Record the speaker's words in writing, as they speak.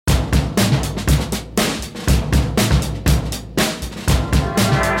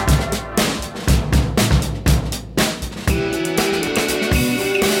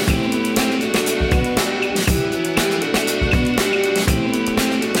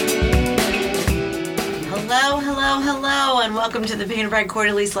and welcome to the Painted Bride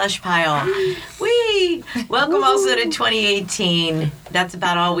Quarterly Slush Pile. Whee! Welcome also to 2018. That's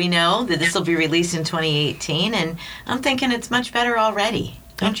about all we know, that this will be released in 2018, and I'm thinking it's much better already.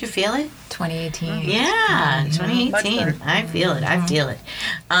 Don't you feel it? 2018. Yeah, 2018. I feel it.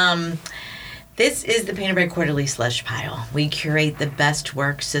 This is the Painted Bride Quarterly Slush Pile. We curate the best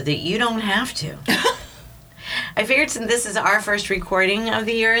work so that you don't have to. I figured since this is our first recording of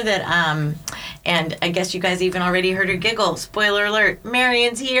the year that, and I guess you guys even already heard her giggle. Spoiler alert,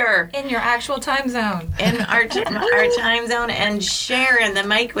 Marion's here. In your actual time zone. In our time zone, and sharing the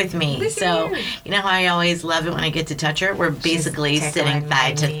mic with me. So, you know how I always love it when I get to touch her? We're basically sitting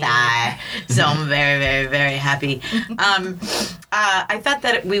thigh to thigh. So I'm very, very, very happy. I thought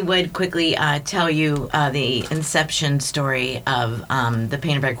that we would quickly tell you the inception story of the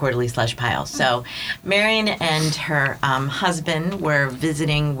Painted Bride Quarterly Slush Pile. So Marion and her husband were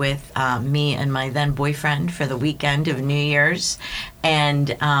visiting with me and my then boyfriend for the weekend of New Year's, and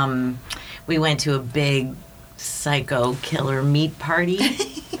we went to a big psycho killer meat party.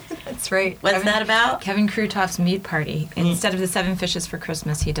 That's right. What's that about? Kevin Krutoff's meat party. Instead of the 7 fishes for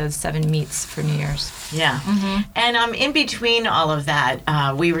Christmas, he does 7 meats for New Year's. Yeah. Mm-hmm. And in between all of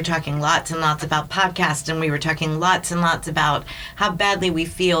that, we were talking lots and lots about podcasts, and we were talking lots and lots about how badly we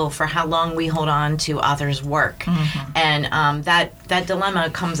feel for how long we hold on to authors' work. Mm-hmm. And that dilemma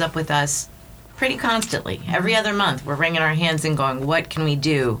comes up with us pretty constantly. Every other month, we're wringing our hands and going, what can we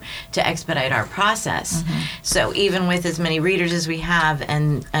do to expedite our process? Mm-hmm. So even with as many readers as we have,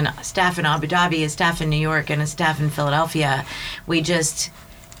 and staff in Abu Dhabi, a staff in New York, and a staff in Philadelphia, we just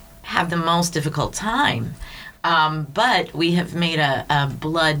have the most difficult time. But we have made a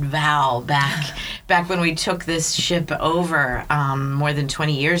blood vow back when we took this ship over more than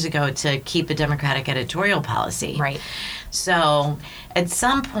 20 years ago to keep a democratic editorial policy. Right. So at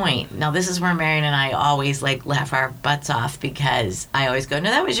some point, now this is where Marion and I always laugh our butts off, because I always go, no,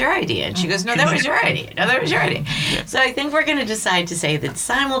 that was your idea. And she goes, no, that was your idea. No, that was your idea. Yeah. So I think we're going to decide to say that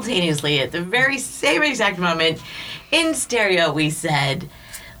simultaneously at the very same exact moment in stereo we said,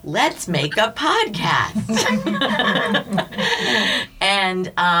 let's make a podcast.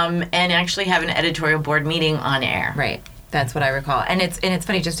 and actually have an editorial board meeting on air. Right. That's what I recall. And it's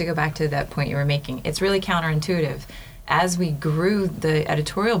funny, just to go back to that point you were making, it's really counterintuitive. As we grew the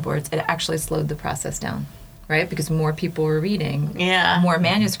editorial boards, it actually slowed the process down, right? Because more people were reading, more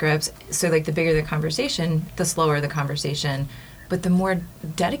manuscripts. So the bigger the conversation, the slower the conversation, but the more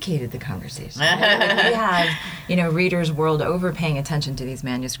dedicated the conversation. Right? We have, readers world over paying attention to these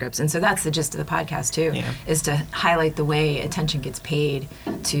manuscripts. And so that's the gist of the podcast too, is to highlight the way attention gets paid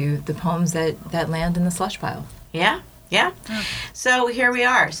to the poems that land in the slush pile. Yeah. Yeah. So here we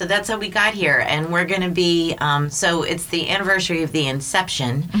are. So that's how we got here. And we're going to be, so it's the anniversary of the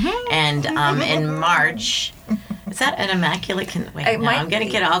inception. Mm-hmm. And in March, is that an immaculate, I'm going to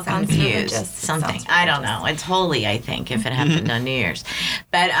get all confused. Something. I don't know. It's holy, I think, if it happened on New Year's.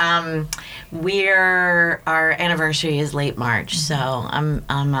 But our anniversary is late March. So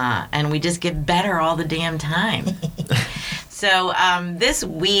and we just get better all the damn time. So this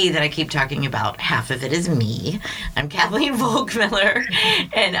we that I keep talking about, half of it is me. I'm Kathleen Volkmiller,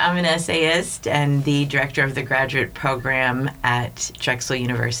 and I'm an essayist and the director of the graduate program at Drexel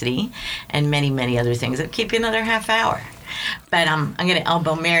University, and many, many other things. I'll keep you another half hour. But I'm going to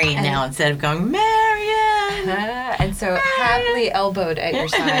elbow Marion now instead of going, Marion! And so happily elbowed at your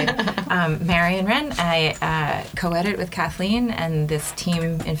side, Marion Wren. I co-edit with Kathleen and this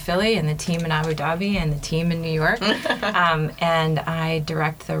team in Philly and the team in Abu Dhabi and the team in New York. And I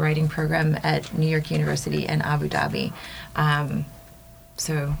direct the writing program at New York University and Abu Dhabi.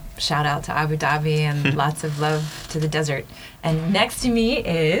 So shout out to Abu Dhabi and lots of love to the desert. And next to me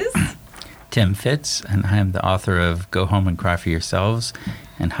is... Tim Fitz, and I am the author of Go Home and Cry for Yourselves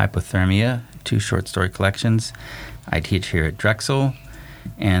and Hypothermia, 2 short story collections. I teach here at Drexel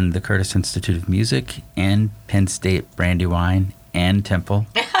and the Curtis Institute of Music and Penn State Brandywine and Temple.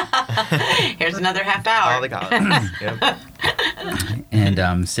 Here's another half hour. All the colleges. Yep.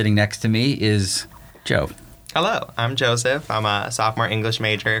 And sitting next to me is Joe. Hello, I'm Joseph. I'm a sophomore English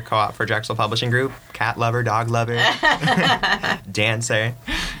major, co-op for Drexel Publishing Group, cat lover, dog lover, dancer.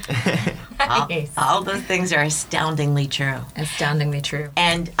 All those things are astoundingly true. Astoundingly true.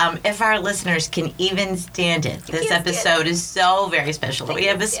 And if our listeners can even stand it, this episode is so very special. We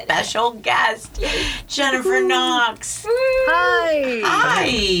have a special guest, Jennifer Knox. Hi.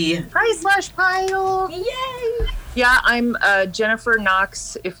 Hi. Hi, Slush Pile. Yay. Yeah, I'm Jennifer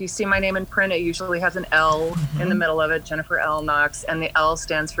Knox. If you see my name in print, it usually has an L in the middle of it, Jennifer L. Knox, and the L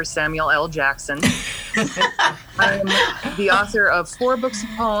stands for Samuel L. Jackson. I'm the author of 4 books of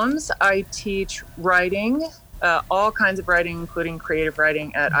poems. I teach writing all kinds of writing, including creative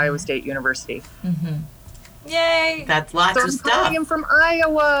writing at Iowa State University. Yay! That's lots So of I'm stuff. calling him from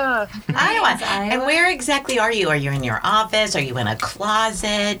Iowa. Iowa. Iowa. And where exactly are you? Are you in your office? Are you in a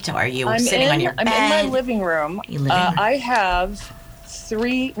closet? Are you sitting on your bed? I'm in my living room. Your living room. I have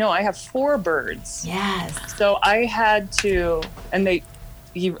 4 birds. Yes. So I had to, and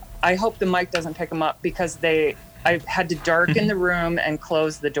I hope the mic doesn't pick them up because I had to darken the room and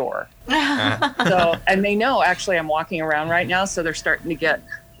close the door. So, and they know actually I'm walking around right now, so they're starting to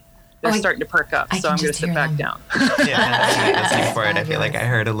perk up. I So can I'm going to just sit hear back them. down. Yeah, listening for it. I feel like I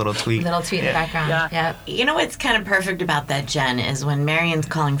heard a little tweet. Little tweet in the background. Yeah. Yep. You know what's kind of perfect about that, Jen, is when Marion's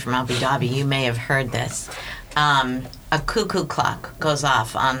calling from Abu Dhabi, you may have heard this. A cuckoo clock goes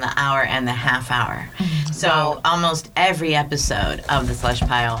off on the hour and the half hour. So almost every episode of The Slush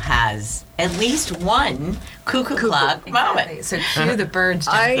Pile has at least one cuckoo clock moment. Exactly. So cue the birds.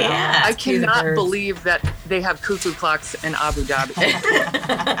 I Jennifer. I Cue the cannot birds. believe that they have cuckoo clocks in Abu Dhabi.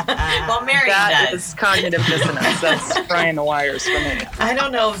 Well, Marion That does. is cognitive dissonance. That's frying the wires for me. I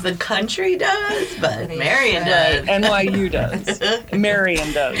don't know if the country does, but They Marion should. does. NYU does.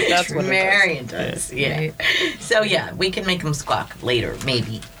 Marion does. That's what it is. Marion does. Yeah. So yeah, we can make them squawk later,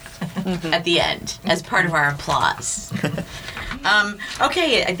 maybe. At the end, as part of our applause.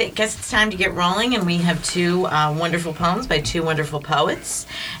 Okay, I guess it's time to get rolling, and we have 2 wonderful poems by 2 wonderful poets.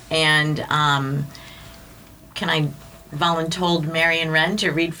 And can I voluntold Marion Wren to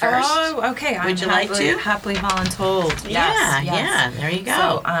read first? Oh, okay. Would you like to? Happily voluntold. Yeah, Yes, yes. yeah, there you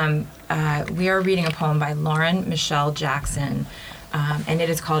go. So, we are reading a poem by Lauren Michelle Jackson, and it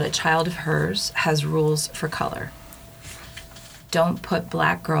is called "A Child of Hers Has Rules for Color." Don't put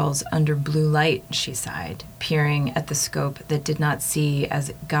black girls under blue light, she sighed, peering at the scope that did not see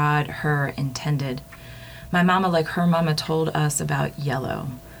as God her intended. My mama, like her mama, told us about yellow,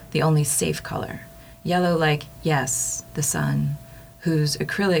 the only safe color. Yellow like, yes, the sun, whose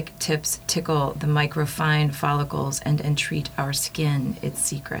acrylic tips tickle the microfine follicles and entreat our skin its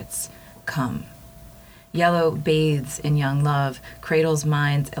secrets. Come. Yellow bathes in young love, cradles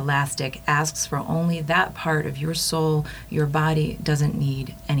minds elastic, asks for only that part of your soul your body doesn't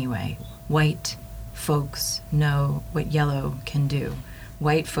need anyway. White folks know what yellow can do.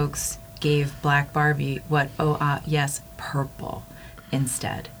 White folks gave Black Barbie what, yes, purple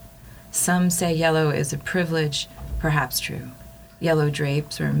instead. Some say yellow is a privilege, perhaps true. Yellow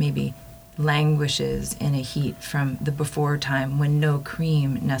drapes or maybe languishes in a heat from the before time when no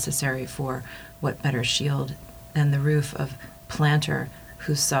cream necessary for what better shield than the roof of planter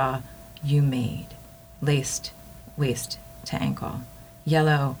who saw you made, laced waist to ankle.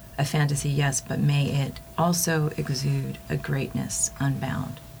 Yellow, a fantasy, yes, but may it also exude a greatness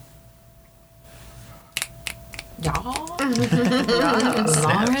unbound. Y'all,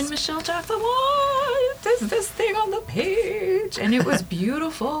 Lauren Michelle Jackson, there's this thing on the page, and it was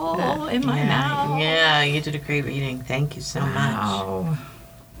beautiful in my mouth. Yeah, you did a great reading. Thank you so much.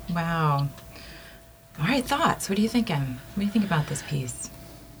 Wow. All right, thoughts. What are you thinking? What do you think about this piece?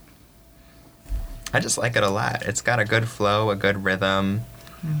 I just like it a lot. It's got a good flow, a good rhythm.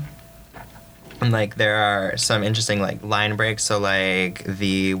 And like there are some interesting like line breaks. So like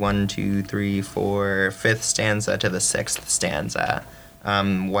the 1, 2, 3, 4, 5th stanza to the 6th stanza,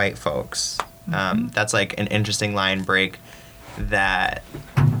 white folks. That's like an interesting line break that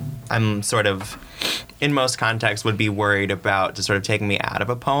I'm sort of, in most contexts, would be worried about just sort of taking me out of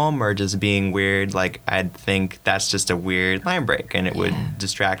a poem or just being weird. Like, I'd think that's just a weird line break and it would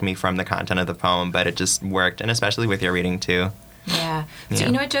distract me from the content of the poem, but it just worked, and especially with your reading, too. Yeah. So Yeah.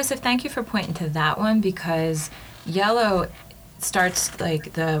 you know what, Joseph? Thank you for pointing to that one, because yellow starts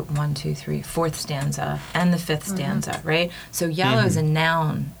like the 1, 2, 3, 4th stanza and the 5th stanza, right? So yellow is a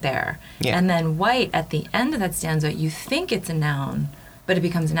noun there. Yeah. And then white at the end of that stanza, you think it's a noun, but it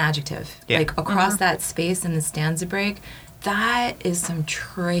becomes an adjective. Yeah. Like across that space in the stanza break, that is some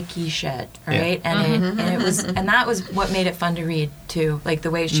tricky shit, right? And that was what made it fun to read too. Like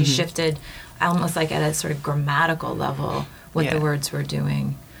the way she shifted, almost like at a sort of grammatical level, what the words were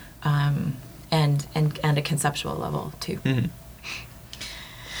doing, and a conceptual level too.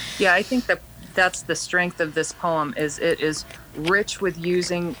 Yeah, I think that's the strength of this poem. Is it is rich with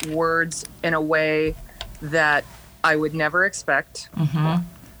using words in a way that I would never expect.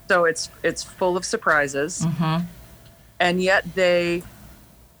 So it's full of surprises, and yet they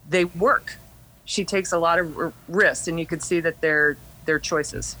work. She takes a lot of risks, and you could see that they're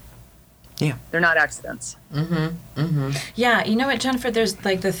choices. Yeah. They're not accidents. Yeah, you know what, Jennifer? There's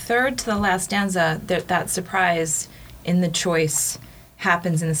like the 3rd to the last stanza. That surprise in the choice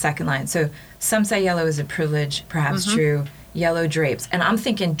happens in the 2nd line. So some say yellow is a privilege, perhaps true. Yellow drapes, and I'm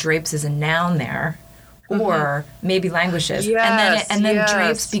thinking drapes is a noun there. or maybe languishes, Yes, and then yes.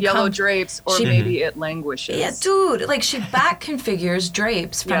 drapes become yellow drapes, or maybe it languishes. Yeah, dude, like she back configures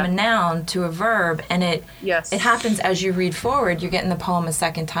drapes from Yeah. a noun to a verb, and it Yes. happens as you read forward. You're getting the poem a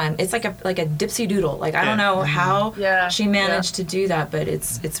second time. It's like a dipsy doodle. Like I don't know how Yeah, she managed to do that, but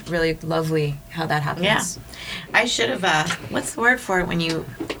it's really lovely how that happens. Yeah. I should have, what's the word for it when you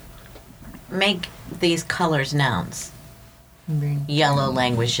make these colors nouns? Yellow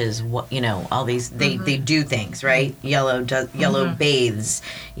languishes, all these, they do things, right? Yellow bathes,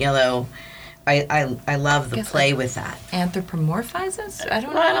 yellow. I love the Guess play like with that. Anthropomorphizes? I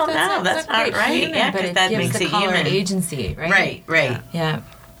don't know. Well, I if don't know. That's That's not not quite right. human, Yeah, but 'cause it that gives makes the it color human. agency, right? Right. Yeah.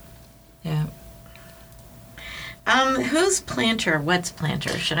 Who's Planter? What's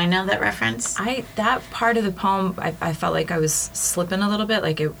Planter? Should I know that reference? That part of the poem, I felt like I was slipping a little bit.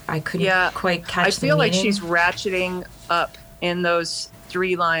 Like I couldn't quite catch. I feel the like meaning. she's ratcheting up in those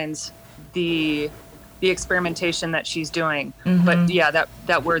 3 lines the experimentation that she's doing. But yeah,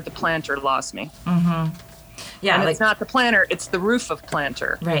 that word, the planter, lost me. Yeah, And like it's not the planter, it's the roof of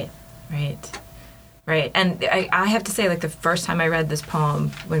planter. right. And I have to say, like the first time I read this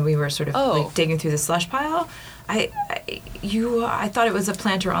poem, when we were sort of like digging through the slush pile, I thought it was a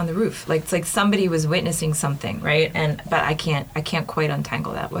planter on the roof. Like it's like somebody was witnessing something, right? But I can't quite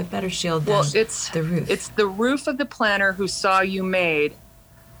untangle that. What better shield than the roof? It's the roof of the planter who saw you made.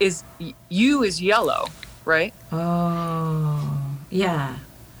 Is yellow, right? Oh, yeah.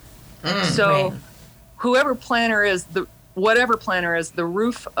 So Right. whatever planter is, the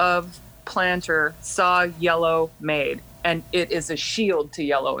roof of planter saw yellow made, and it is a shield to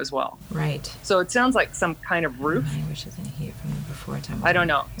yellow as well. Right. So it sounds like some kind of roof. Languishes in heat from the before time. I don't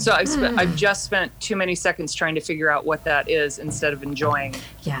know. So I've just spent too many seconds trying to figure out what that is instead of enjoying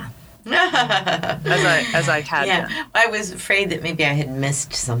Yeah. as I had Yeah, been. I was afraid that maybe I had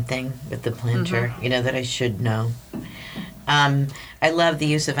missed something with the Planter, that I should know. I love the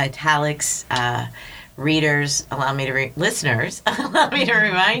use of italics. Readers, listeners, allow me to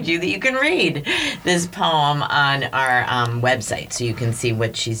remind you that you can read this poem on our website, so you can see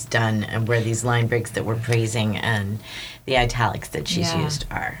what she's done and where these line breaks that we're praising and the italics that she's Yeah. used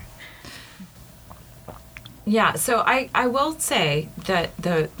are. Yeah, so I will say that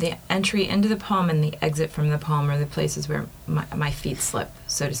the entry into the poem and the exit from the poem are the places where my feet slip,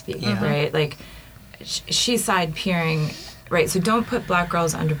 so to speak, right? Like, she sighed peering, right, so don't put black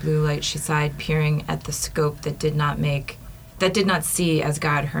girls under blue light. She sighed peering at the scope that did not see as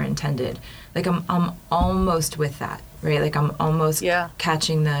God her intended. Like, I'm almost with that, right? Like, I'm almost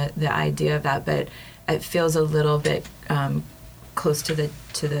catching the idea of that, but it feels a little bit close to the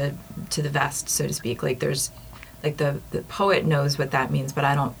vest, so to speak. Like there's like the poet knows what that means, but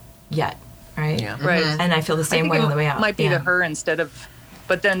I don't yet, right? Yeah. Right. And I feel the same way on the way out. Might be the her instead of,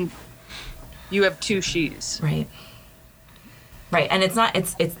 but then you have 2 she's. Right. Right, and it's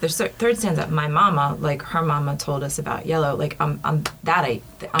the third stanza. My mama, like her mama, told us about yellow. Like I'm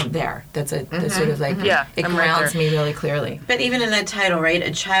there. That's sort of like it I'm right grounds there. me really clearly. But even in that title, right,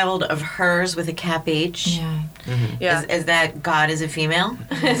 a child of hers with a cap H. Yeah. Yeah. Is that God is a female?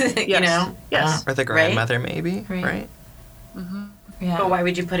 Yes. Yes. Or the grandmother, maybe, right? Yeah. But why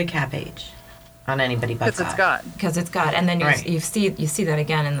would you put a cap H on anybody but Because it's God. Because it's God, and then Right. you see that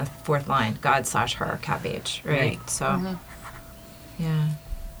again in the 4th line. God/her cap H. Right. So. Yeah.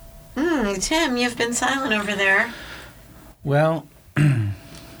 Tim, you've been silent over there. Well,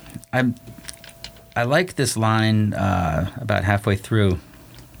 I like this line about halfway through.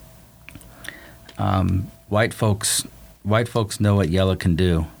 White folks know what yellow can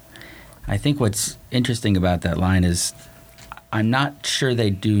do. I think what's interesting about that line is I'm not sure they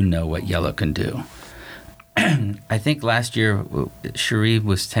do know what yellow can do. I think last year Cherie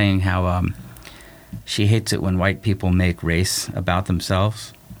was saying how she hates it when white people make race about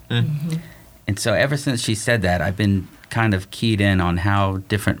themselves. Mm-hmm. And so ever since she said that, I've been kind of keyed in on how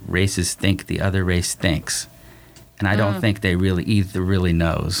different races think the other race thinks. And I don't think they either really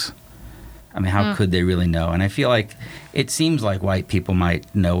knows. I mean, how could they really know? And I feel like it seems like white people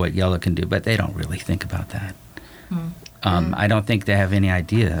might know what yellow can do, but they don't really think about that. I don't think they have any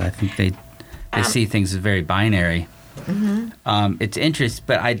idea. I think they see things as very binary. It's interesting,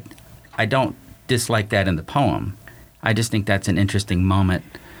 but I don't dislike that in the poem. I just think that's an interesting moment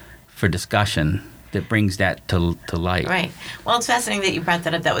for discussion that brings that to light. Right. Well, it's fascinating that you brought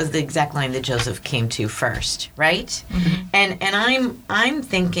that up. That was the exact line that Joseph came to first, right? And I'm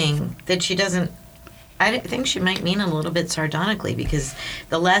thinking that she doesn't. I think she might mean a little bit sardonically, because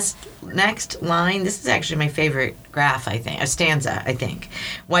the next line. This is actually my favorite graph. I think a stanza. I think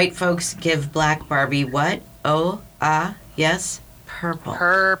white folks give black Barbie what? Oh, ah, yes, purple.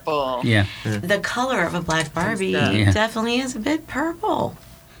 Purple. Yeah. The color of a black Barbie Yeah. definitely is a bit purple.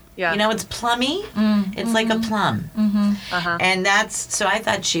 Yeah. You know, it's plummy. It's like a plum. Uh-huh. And so I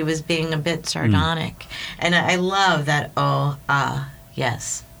thought she was being a bit sardonic. And I love that,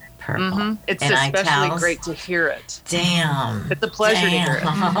 yes, purple. It's in especially italics. great to hear it. Damn. It's a pleasure to hear it.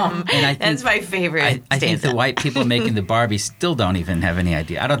 And I think, That's my favorite. I think the stanza. white people making the Barbie still don't even have any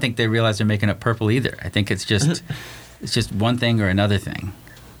idea. I don't think they realize they're making it purple either. I think it's just one thing or another thing.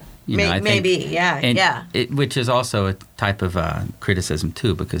 You know, I think- Maybe, yeah, and yeah. which is also a type of criticism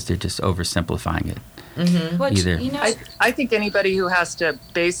too, because they're just oversimplifying it. Which, Either. you know, I think anybody who has to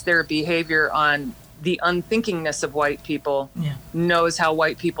base their behavior on the unthinkingness of white people knows how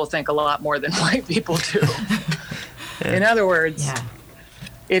white people think a lot more than white people do. In other words, Yeah.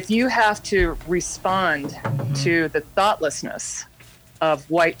 if you have to respond to the thoughtlessness of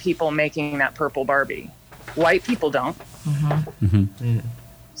white people making that purple Barbie, white people don't.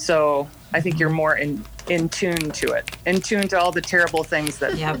 So I think you're more in tune to it, in tune to all the terrible things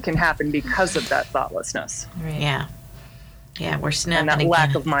that Yep. can happen because of that thoughtlessness right. Yeah. Yeah, we're snapping and that again.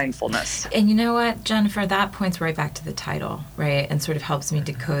 lack of mindfulness. And you know what, Jennifer, that points right back to the title, right? And sort of helps me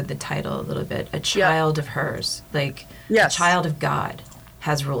decode the title a little bit. A child of hers, like Yes. a child of God,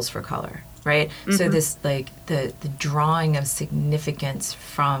 has rules for color, right? So this, like, the drawing of significance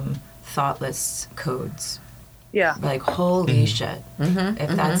from thoughtless codes, Yeah. like, holy shit. If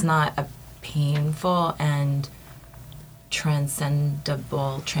that's not a painful and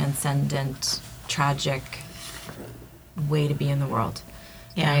transcendent, tragic way to be in the world.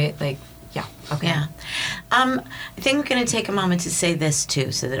 Yeah. Right? Like, yeah. Okay. Yeah. I think we're going to take a moment to say this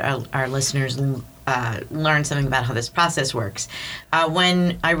too, so that our listeners learn something about how this process works.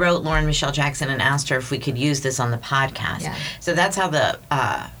 When I wrote Lauren Michelle Jackson and asked her if we could use this on the podcast, Yeah. so that's how the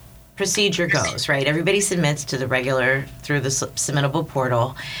procedure goes, right? Everybody submits to the regular through the submittable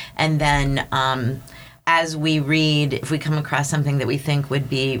portal, and then as we read, if we come across something that we think would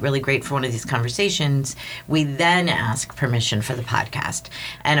be really great for one of these conversations, we then ask permission for the podcast.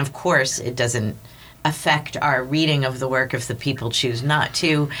 And of course, it doesn't affect our reading of the work if the people choose not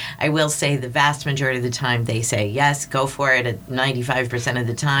to. I will say the vast majority of the time they say yes, go for it at 95% of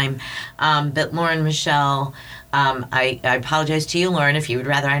the time. But Lauren Michelle, I apologize to you, Lauren, if you would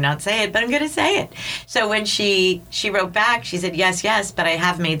rather I not say it, but I'm going to say it. So when she wrote back, she said, yes, but I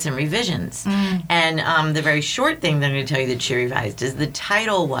have made some revisions. And the very short thing that I'm going to tell you that she revised is the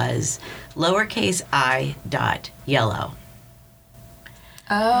title was lowercase I dot yellow.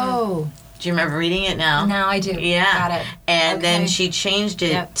 Oh. Do you remember reading it now? Now I do. Yeah. Got it. And then Okay. she changed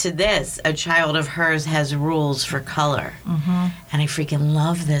it Yep. to this. A child of hers has rules for color. Mm-hmm. And I freaking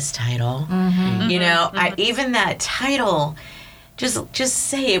love this title. Mm-hmm. You know, even that title, just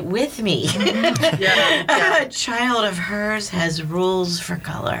say it with me. Yeah. A child of hers has rules for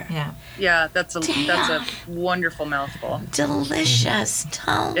color. Yeah. Yeah, that's a Damn. wonderful mouthful. Delicious.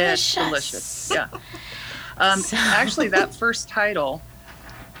 It's delicious. Yeah. Actually, that first title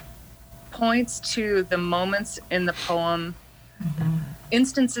points to the moments in the poem,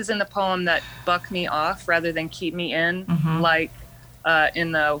 instances in the poem that buck me off rather than keep me in, like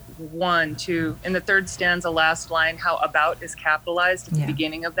in the in the third stanza, last line, how about is capitalized at the Yeah.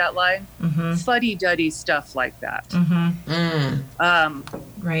 beginning of that line. Fuddy-duddy stuff like that.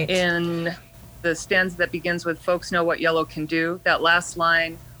 Right. In the stanza that begins with folks know what yellow can do, that last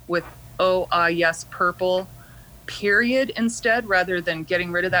line with oh ah yes purple period instead, rather than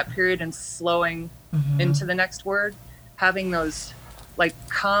getting rid of that period and slowing into the next word, having those like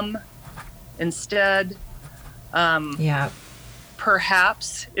come instead, Yeah.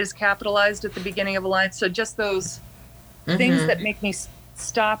 perhaps is capitalized at the beginning of a line. So just those things that make me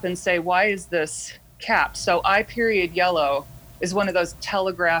stop and say, why is this capped? So I period yellow is one of those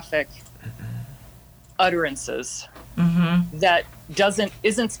telegraphic utterances that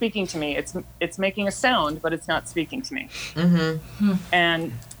isn't speaking to me. It's making a sound, but it's not speaking to me.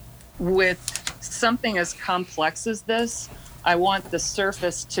 And with something as complex as this, I want the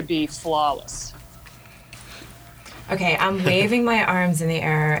surface to be flawless. Okay, I'm waving my arms in the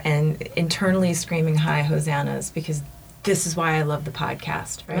air and internally screaming high hosannas because this is why I love the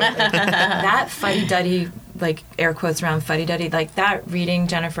podcast, right? Like, that fuddy-duddy, like air quotes around fuddy-duddy, like that reading,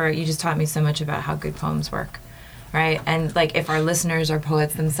 Jennifer, you just taught me so much about how good poems work, right? And like if our listeners are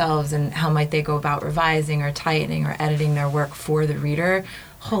poets themselves and how might they go about revising or tightening or editing their work for the reader,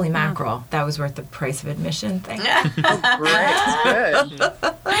 holy mackerel, that was worth the price of admission. Thank you. Great,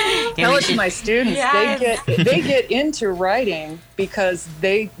 good. Tell it to my students. Yes. They get into writing because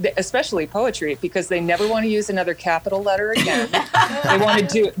especially poetry, because they never want to use another capital letter again.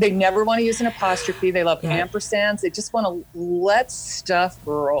 They never want to use an apostrophe. They love ampersands. They just want to let stuff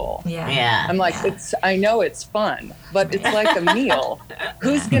roll. Yeah. I'm like, I know it's fun, but it's like a meal.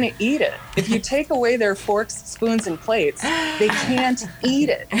 Who's going to eat it? If you take away their forks, spoons, and plates, they can't eat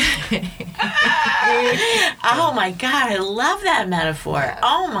it. Oh my God, I love that metaphor.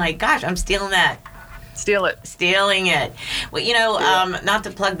 Oh my gosh, I'm stealing that. Steal it. Stealing it. Well, not to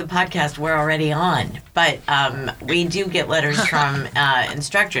plug the podcast we're already on, but we do get letters from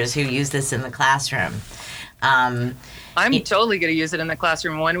instructors who use this in the classroom. I'm totally going to use it in the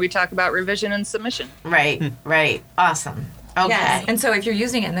classroom when we talk about revision and submission. Right. Awesome. Okay. Yes. And so if you're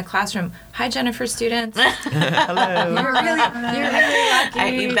using it in the classroom, hi Jennifer students. Hello. You're really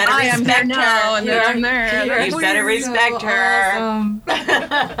lucky. You better respect her. And then I'm there. You better respect her. Awesome.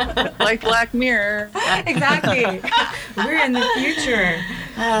 Like Black Mirror. Exactly. We're in the future.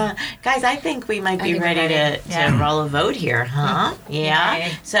 Guys, I think we might be think we're ready ready. to roll a vote here, huh? Yeah.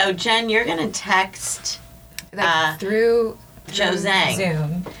 Yay. So, Jen, you're going to text Through Joe Zhang.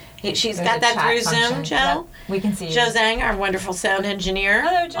 Zoom. She's There's got a that chat through function. Zoom, Joe. Yep. We can see Joe Zhang, our wonderful sound engineer,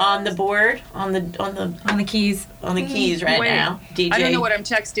 Hello, Joe. on the board, on the on the keys. keys right Wait, now. DJ. I don't know what I'm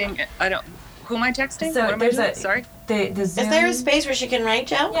texting. Who am I texting? So what am I there's doing? a Sorry. The Zoom. Is there a space where she can write,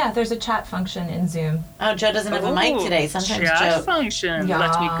 Joe? Yeah, there's a chat function in Zoom. Oh, Joe doesn't have a mic today. Sometimes chat Joe. function. Yeah.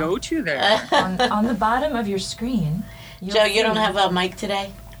 Let me go to there. on the bottom of your screen. Joe, you don't have a mic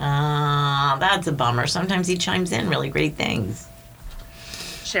today? That's a bummer. Sometimes he chimes in really great things.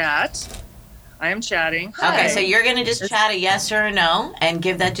 Chat. I am chatting. Okay, so you're going to just chat a yes or a no and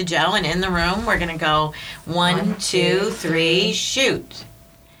give that to Joe. And in the room, we're going to go 1, 2, 3, shoot.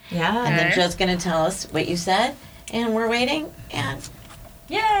 Yeah. And then Okay. Joe's going to tell us what you said. And we're waiting. And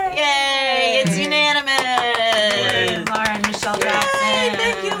Yay! yay, it's unanimous. Lauren Michelle Yay, Jackson.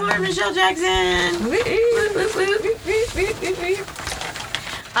 thank you, Lord Michelle Jackson.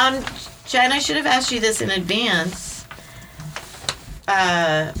 Jen, I should have asked you this in advance.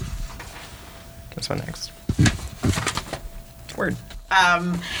 This one next. Word.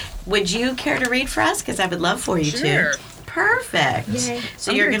 Would you care to read for us? Because I would love for you Sure. to. Perfect. Yay.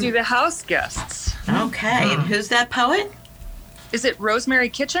 So I'm you're going to going do the house guests. Okay, and who's that poet? Is it Rosemary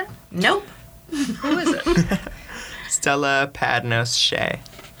Kitchen? Nope. Who is it? Stella Padnos Shea.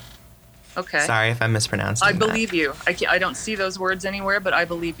 Okay. Sorry if I'm mispronouncing I that. believe you. I don't see those words anywhere, but I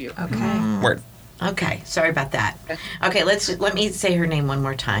believe you. Okay. Word. Okay, sorry about that. Okay, let me say her name one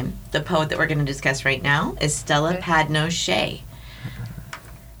more time. The poet that we're going to discuss right now is Stella Okay. Padnos Shea.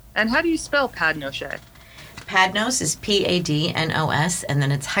 And how do you spell Padnoshe? Padnos is Padnos, and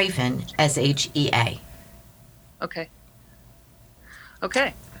then it's hyphen SHEA. Okay.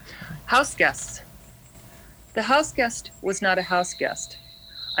 Okay. House guests. The house guest was not a house guest.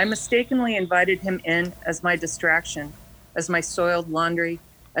 I mistakenly invited him in as my distraction, as my soiled laundry,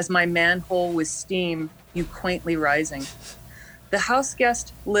 as my manhole with steam you quaintly rising. The house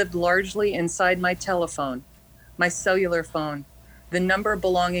guest lived largely inside my telephone, my cellular phone, the number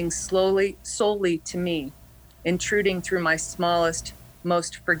belonging solely to me, intruding through my smallest,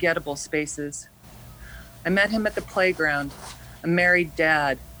 most forgettable spaces. I met him at the playground, a married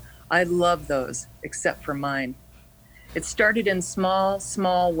dad. I love those, except for mine. It started in small,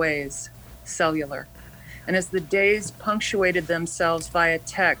 small ways, cellular. And as the days punctuated themselves via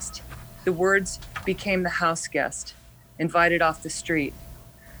text, the words became the house guest, invited off the street.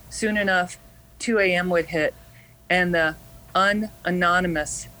 Soon enough, 2 a.m. would hit, and the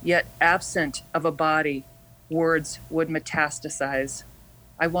unanonymous yet absent of a body words would metastasize.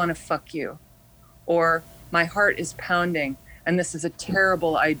 I want to fuck you. Or my heart is pounding, and this is a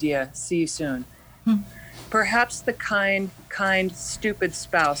terrible idea. See you soon. Perhaps the kind, stupid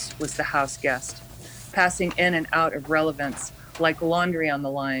spouse was the house guest, passing in and out of relevance like laundry on the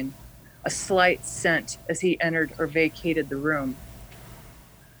line, a slight scent as he entered or vacated the room.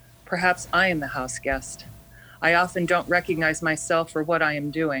 Perhaps I am the house guest. I often don't recognize myself for what I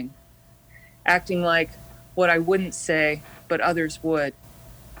am doing, acting like what I wouldn't say, but others would.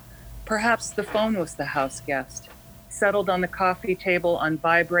 Perhaps the phone was the house guest, settled on the coffee table on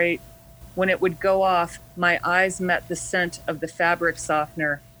vibrate. When it would go off, my eyes met the scent of the fabric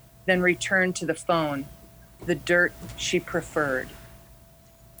softener, then returned to the phone, the dirt she preferred.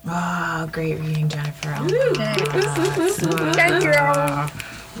 Oh, great reading, Jennifer. Oh, Thank you.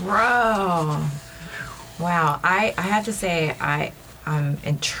 Bro. Wow. I have to say, I'm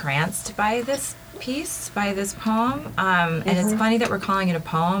entranced by this piece by this poem, and it's funny that we're calling it a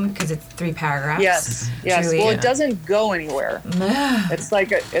poem because it's 3 paragraphs. Yes. Truly. Well, it doesn't go anywhere. It's like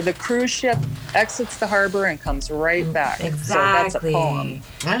the cruise ship exits the harbor and comes right back. Exactly. So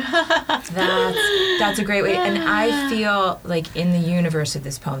that's a poem. That's a great way. And I feel like in the universe of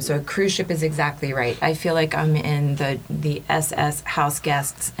this poem, so a cruise ship is exactly right. I feel like I'm in the SS House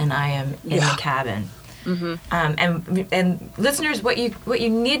Guests and I am in the cabin. And listeners, what you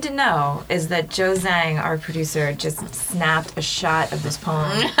need to know is that Joe Zhang, our producer, just snapped a shot of this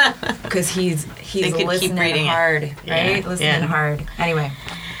poem because he's listening hard, right? Listening hard. Anyway,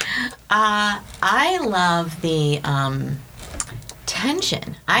 I love the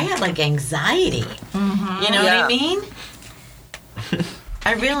tension. I had like anxiety. You know what I mean?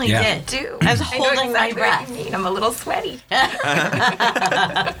 I really did. Dude, I was holding my breath. I'm a little sweaty.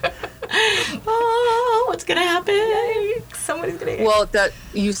 Oh, what's gonna happen? Somebody's gonna. Well,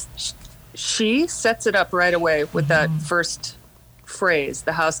 she sets it up right away with that first phrase.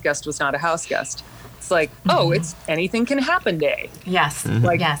 The house guest was not a house guest. It's like, oh, it's anything can happen day. Yes.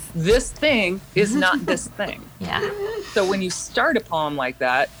 Like yes. this thing is not this thing. Yeah. So when you start a poem like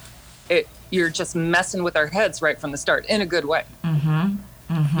that, you're just messing with our heads right from the start in a good way.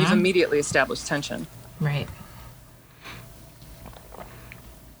 You've immediately established tension. Right.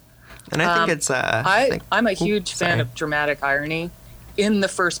 And I think it's. I'm a huge fan of dramatic irony in the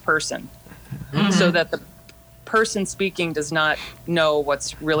first person, so that the person speaking does not know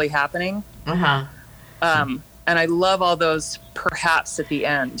what's really happening. And I love all those perhaps at the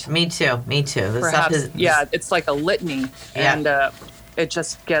end. Me too. The Perhaps, it's like a litany, and it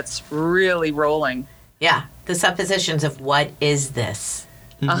just gets really rolling. Yeah, the suppositions of what is this?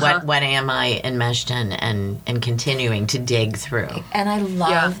 What am I enmeshed in and continuing to dig through? And I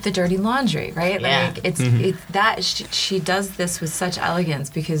love the dirty laundry, right? Yeah. Like it's that she does this with such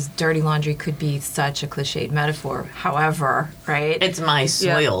elegance because dirty laundry could be such a cliched metaphor. However, right? It's my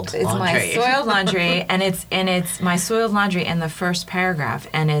soiled It's laundry. my soiled laundry, and it's my soiled laundry in the first paragraph,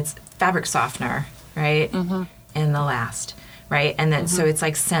 and it's fabric softener, right? In the last. Right, and then so it's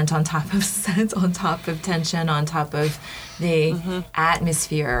like scent on top of scent, on top of tension, on top of the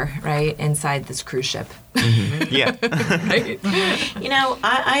atmosphere, right, inside this cruise ship. Yeah. You know,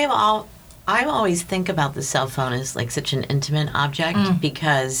 I always think about the cell phone as like such an intimate object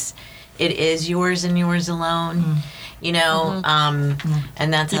because it is yours and yours alone. You know,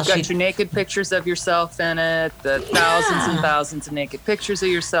 and that's You've how got your naked pictures of yourself in it, the thousands and thousands of naked pictures of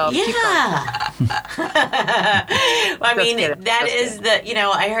yourself. Yeah. Keep going. I mean, kidding. that is the, you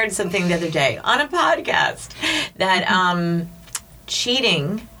know, I heard something the other day on a podcast that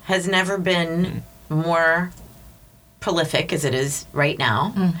cheating has never been more prolific as it is right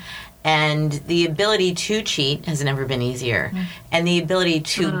now. And the ability to cheat has never been easier. And the ability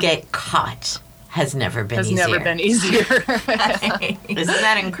to get caught has never been easier. Never been easier. Isn't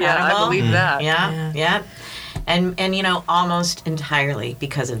that incredible? Yeah, I believe that. Yeah. And you know, almost entirely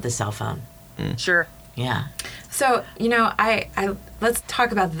because of the cell phone. Sure. Yeah. So, you know, I let's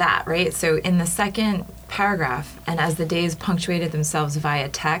talk about that, right? So in the second paragraph, and as the days punctuated themselves via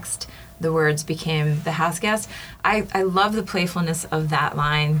text, the words became the house guest. I love the playfulness of that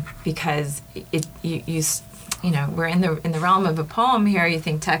line because you know, we're in the realm of a poem here. You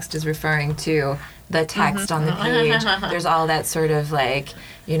think text is referring to the text on the page. There's all that sort of like,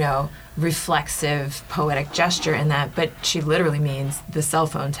 you know, reflexive poetic gesture in that, but she literally means the cell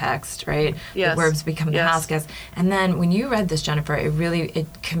phone text, right? Yes. The verbs become the house guest. And then when you read this, Jennifer, it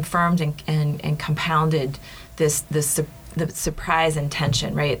confirmed and compounded the surprise and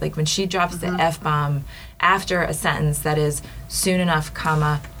tension, right? Like when she drops the F-bomb after a sentence that is soon enough,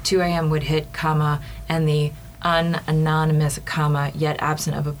 comma, 2 a.m. would hit, comma, and the unanonymous, comma, yet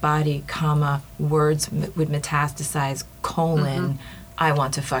absent of a body, comma, words would metastasize, colon, I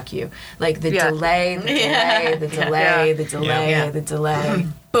want to fuck you. Like the delay, the delay,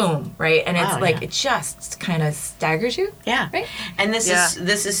 boom, right? And it's like, it just kind of staggers you. Yeah. Right? And this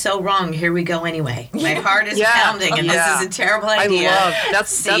is so wrong. Here we go anyway. My heart is pounding, and this is a terrible idea. I love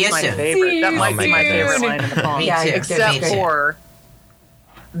that's my soon. favorite. That might be my favorite soon. line in the poem. Me too. Except Me too. for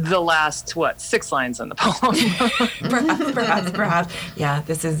the last 6 lines in the poem. perhaps. Yeah,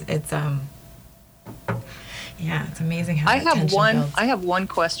 it's amazing how I that have tension one. builds. I have one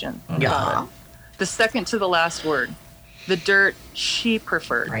question. Yeah. About it. The second to the last word, the dirt she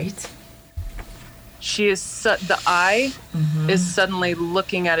preferred. Right. She is the eye is suddenly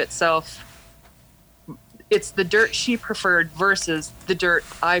looking at itself. It's the dirt she preferred versus the dirt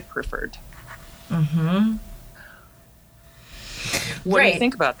I preferred. What do Right. you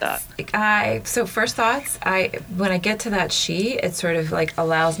think about that? So first thoughts, when I get to that she, it sort of like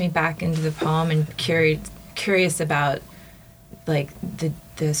allows me back into the poem and curious about like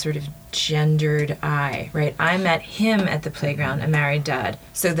the sort of gendered I, right? I met him at the playground, a married dad.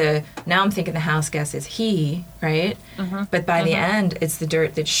 So now I'm thinking the house guest is he, right? But by the end, it's the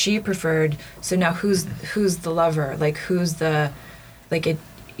dirt that she preferred. So now who's the lover? Like who's the, like it,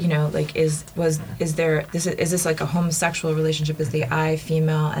 you know, like is this like a homosexual relationship? Is the I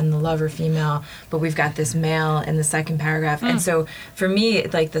female and the lover female? But we've got this male in the second paragraph. And so for me,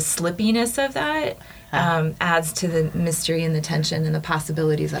 like the slippiness of that adds to the mystery and the tension and the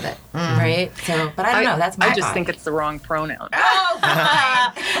possibilities of it, right? So, but I don't know. That's my I just thought. think it's the wrong pronoun.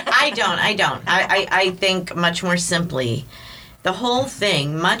 I don't. I think much more simply, the whole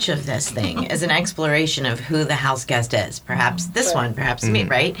thing, much of this thing, is an exploration of who the house guest is. Perhaps this one, perhaps me,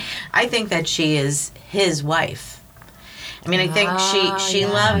 right? I think that she is his wife. I mean, I think she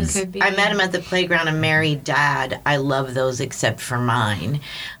loves. could be. I met him at the playground, a married dad. I love those except for mine.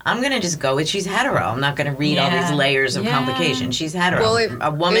 I'm gonna just go with she's hetero. I'm not gonna read all these Yeah. layers of Yeah. complication. She's hetero. Well, a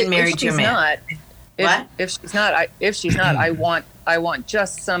woman married to a man. If she's not, I want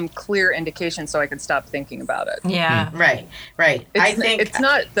just some clear indication so I can stop thinking about it. Yeah. Right. It's, I think it's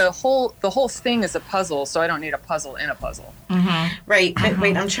not the whole thing is a puzzle, so I don't need a puzzle in a puzzle. right. But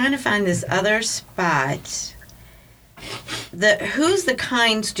wait, I'm trying to find this other spot. Who's the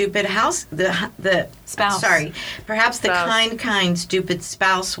kind, stupid house? The Spouse. Sorry, perhaps the Spouse. kind, stupid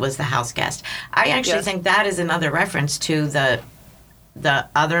spouse was the house guest. I actually Yes. think that is another reference to the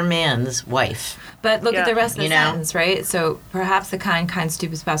other man's wife. But look Yeah. at the rest of the You know? sentence, right? So perhaps the kind,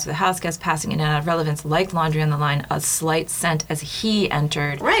 stupid spouse of the house guest passing in and out of relevance, like laundry on the line, a slight scent as he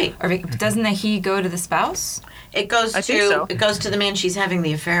entered. Right. Or doesn't the he go to the spouse? It goes I think so. it goes to the man she's having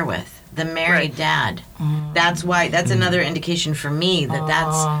the affair with, the married Right. dad. That's why. That's another indication for me that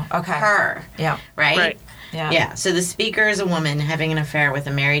that's okay. her. Yeah. Right. Right. Yeah. Yeah. So the speaker is a woman having an affair with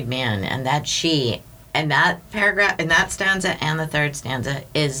a married man, and that she, and that paragraph, and that stanza, and the third stanza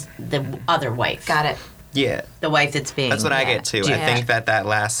is the other wife. Got it. Yeah. The wife that's being. That's what I get too. Yeah. I think that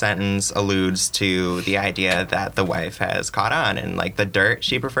last sentence alludes to the idea that the wife has caught on and like the dirt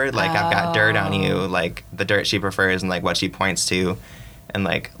she preferred. Like I've got dirt on you. Like the dirt she prefers and like what she points to and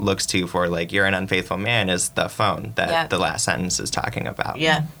like looks to for like you're an unfaithful man is the phone that Yeah. the last sentence is talking about.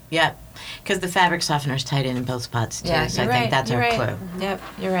 Yeah. Yeah. Because the fabric softener's tied in both spots too. Yeah, so I you're think right. that's You're our right. clue. Yep,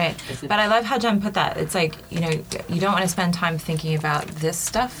 you're right. But I love how Jen put that. It's like, you know, you don't want to spend time thinking about this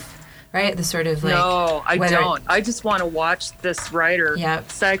stuff, right? The sort of like. No, I whether- don't. I just want to watch this writer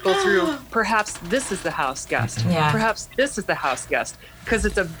Yep. cycle through. Perhaps this is the house guest. Yeah. Perhaps this is the house guest. Because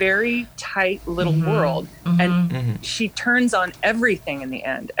it's a very tight little world. And she turns on everything in the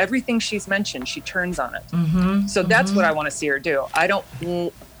end. Everything she's mentioned, she turns on it. So that's what I want to see her do. I don't.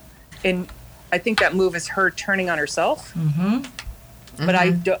 I think that move is her turning on herself. But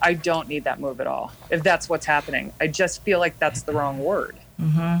I don't need that move at all. If that's what's happening, I just feel like that's the wrong word.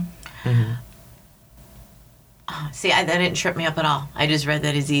 See, that didn't trip me up at all. I just read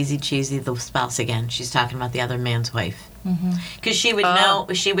that as easy cheesy the spouse again. She's talking about the other man's wife because she would know.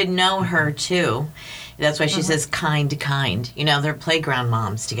 She would know her too. That's why she says kind to kind. You know, they're playground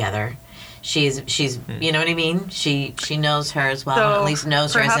moms together. She's you know what I mean. She knows her as well. So At least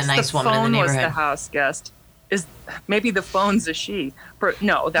knows her as a perhaps nice the woman in the phone was neighborhood. the house guest. Is maybe the phone's a she?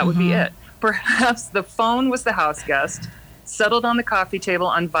 No, that would be it. Perhaps the phone was the house guest, settled on the coffee table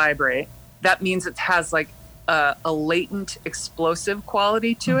on vibrate. That means it has like a latent explosive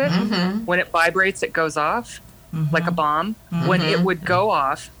quality to it. When it vibrates, it goes off like a bomb. When it would go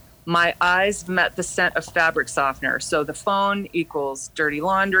off, my eyes met the scent of fabric softener. So the phone equals dirty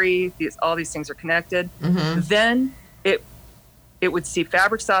laundry. All these things are connected. Then it would see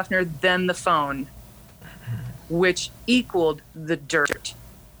fabric softener, then the phone, which equaled the dirt.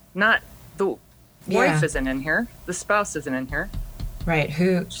 Not the wife isn't in here. The spouse isn't in here. Right.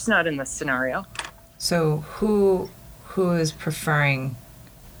 Who? She's not in this scenario. So who is preferring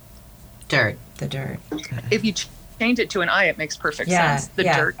Dirt. the dirt? If you change it to an I, it makes perfect Yeah, sense. The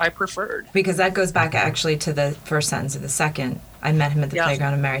yeah. dirt I preferred. Because that goes back actually to the first sentence of the second. I met him at the Yeah.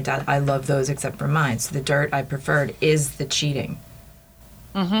 playground and married dad. I love those except for mine. So the dirt I preferred is the cheating.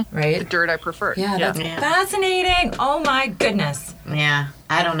 The Right? dirt I preferred. Yeah, that's Yeah. fascinating. Oh my goodness. Yeah,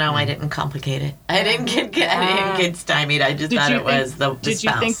 I don't know. I didn't complicate it. I didn't get stymied. I just thought it was the Did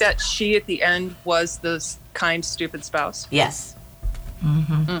spouse. you think that she at the end was the kind, stupid spouse? Yes.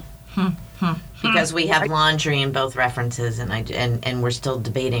 Because we have laundry in both references, and we're still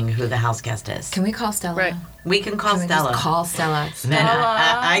debating who the house guest is. Can we call Stella? Right. We can call Can we Stella. just call Stella? And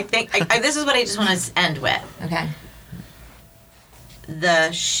Stella. I think this is what I just want to end with. Okay.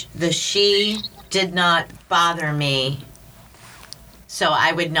 the she did not bother me, so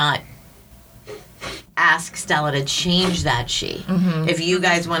I would not ask Stella to change that she. If you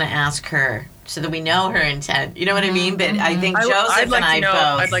guys want to ask her so that we know her intent, you know what I mean? But I think Joseph and I both.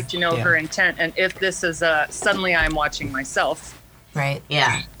 I'd like to know her intent, and if this is suddenly I'm watching myself, Right.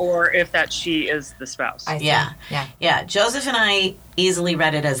 Yeah. or if that she is the spouse. I see. Yeah. Yeah. Yeah. Joseph and I easily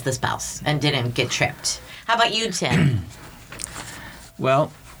read it as the spouse and didn't get tripped. How about you, Tim?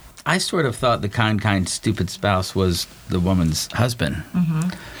 Well, I sort of thought the kind, stupid spouse was the woman's husband.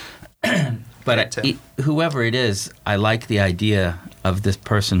 But whoever it is, I like the idea of this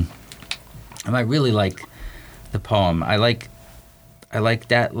person. And I really like the poem. I like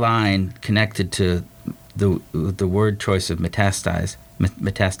that line connected to the word choice of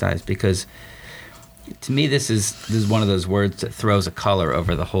metastasize, because to me this is one of those words that throws a color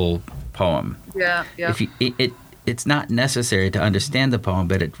over the whole poem. Yeah. If it's not necessary to understand the poem,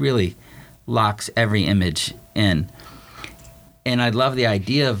 but it really locks every image in. And I love the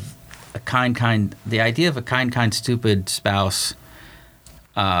idea of a kind, stupid spouse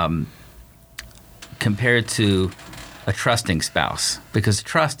compared to a trusting spouse, because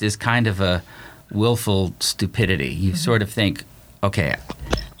trust is kind of a willful stupidity. You sort of think, okay,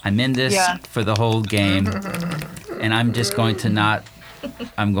 I'm in this for the whole game, and I'm just going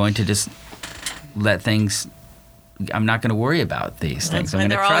to just let things. I'm not going to worry about these things. I'm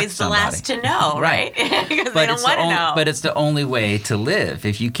going to they're trust always somebody. the last to know, right? Because they don't want to know. But it's the only way to live.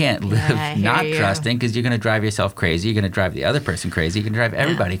 If you can't live I hear not you. trusting, because you're going to drive yourself crazy, you're going to drive the other person crazy, you're going to drive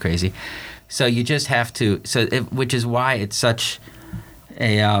everybody crazy. So you just have to. Which is why it's such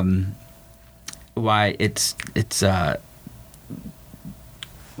a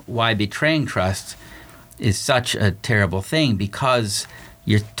why betraying trust is such a terrible thing, because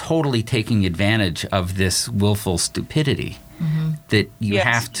you're totally taking advantage of this willful stupidity that you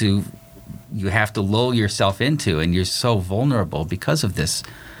have to lull yourself into, and you're so vulnerable because of this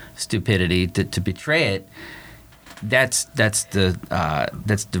stupidity to betray it. That's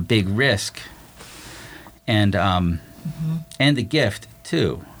the big risk, and the gift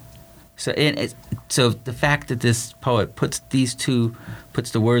too. So so the fact that this poet puts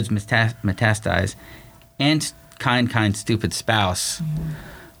the words metastasize and kind, stupid spouse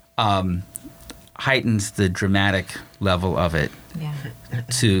heightens the dramatic level of it Yeah.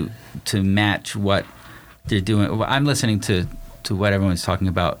 to match what they're doing. Well, I'm listening to what everyone's talking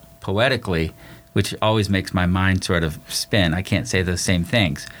about poetically, which always makes my mind sort of spin. I can't say those same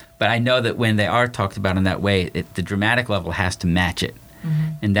things. But I know that when they are talked about in that way, the dramatic level has to match it.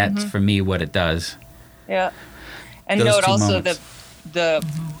 And that's, for me, what it does. Yeah. And Those note two also moments. the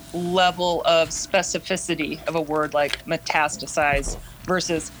level of specificity of a word like metastasize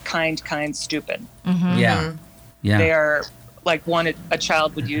versus kind, stupid. Yeah. Yeah. They are like one a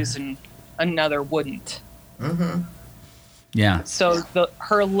child would use and another wouldn't. Yeah. So the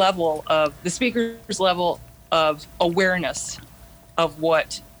speaker's level of awareness of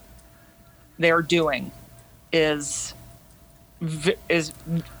what they're doing is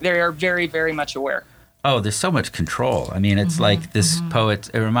they are very, very much aware. Oh, there's so much control. I mean, it's like this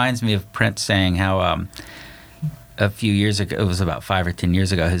poet. It reminds me of Prince saying how a few years ago, it was about 5 or 10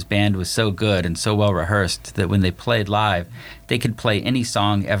 years ago, his band was so good and so well rehearsed that when they played live, they could play any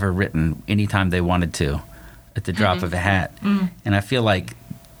song ever written anytime they wanted to at the drop of a hat. And I feel like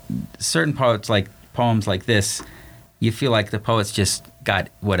certain poems like this, you feel like the poets just got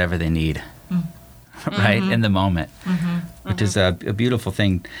whatever they need. Right, in the moment, which is a beautiful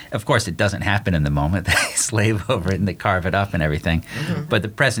thing. Of course, it doesn't happen in the moment. They slave over it and they carve it up and everything. But the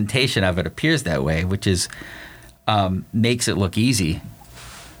presentation of it appears that way, which is makes it look easy,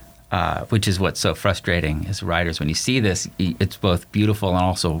 which is what's so frustrating as writers. When you see this, it's both beautiful and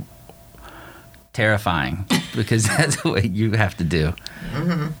also terrifying, because that's what you have to do,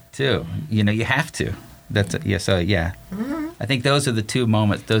 too. You know, you have to. I think those are the two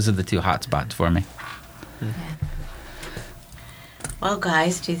moments. Those are the two hot spots for me. Well,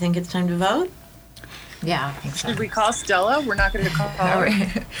 guys, do you think it's time to vote? Yeah, I think so. Should we call Stella? We're not going to call her.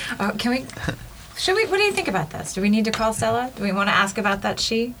 Can we? Should we? What do you think about this? Do we need to call Stella? Do we want to ask about that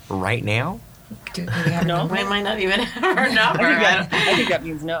she? Right now? Do we have No. number? We might not even have her number. I think that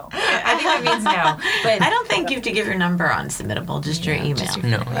means no. I think that means no. But I don't think you have to give your number on Submittable, just your email.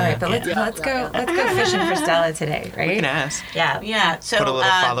 No. all right, but let's go fishing for Stella today, right? We can ask. Yeah. Yeah, so Put a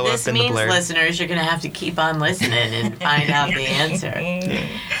little follow-up this in the means, blurb. listeners, you're going to have to keep on listening and find out the answer.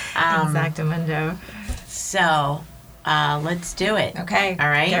 Exactamundo. So let's do it. Okay. All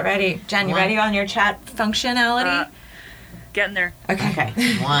right. Get ready. Jen, you One. ready on your chat functionality? Getting there. Okay. Okay.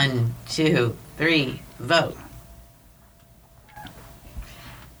 1, 2, 3, vote.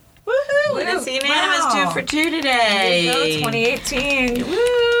 It's unanimous Wow. 2 for 2 today. There you go, 2018. Woo!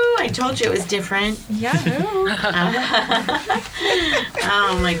 I told you it was different. Yahoo!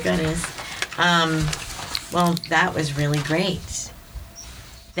 Oh my goodness. Well, that was really great.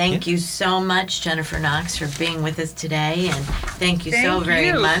 Thank you so much, Jennifer Knox, for being with us today, and thank you so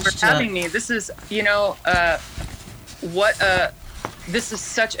very much for having me. This is, this is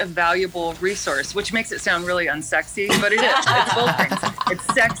such a valuable resource, which makes it sound really unsexy, but it is. It's both things. It's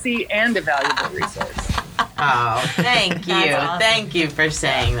sexy and a valuable resource. Oh, thank you. That's awesome. Thank you for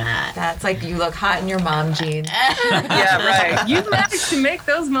saying that. That's like you look hot in your mom jeans. Yeah, right. You managed to make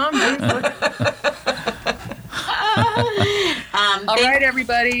those mom jeans look. All right,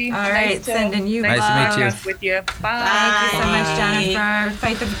 everybody. All right, sending you Nice to love. meet you. With you. Bye. Thank you so much, Bye. Jennifer.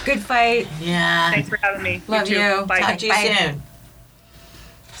 Fight the good fight. Yeah. Thanks for having me. Love too. you. Bye. Talk to you Bye. soon.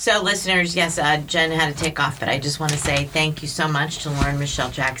 So, listeners, yes, Jen had to take off, but I just want to say thank you so much to Lauren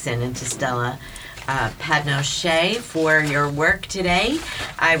Michelle Jackson and to Stella Padno-Shea for your work today.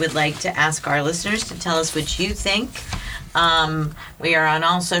 I would like to ask our listeners to tell us what you think. We are on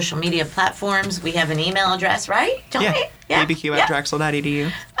all social media platforms. We have an email address, right? Don't we?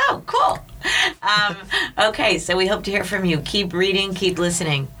 bbq@drexel.edu. Oh, cool. Okay, so we hope to hear from you. Keep reading, keep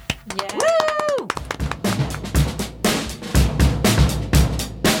listening. Yeah. Woo!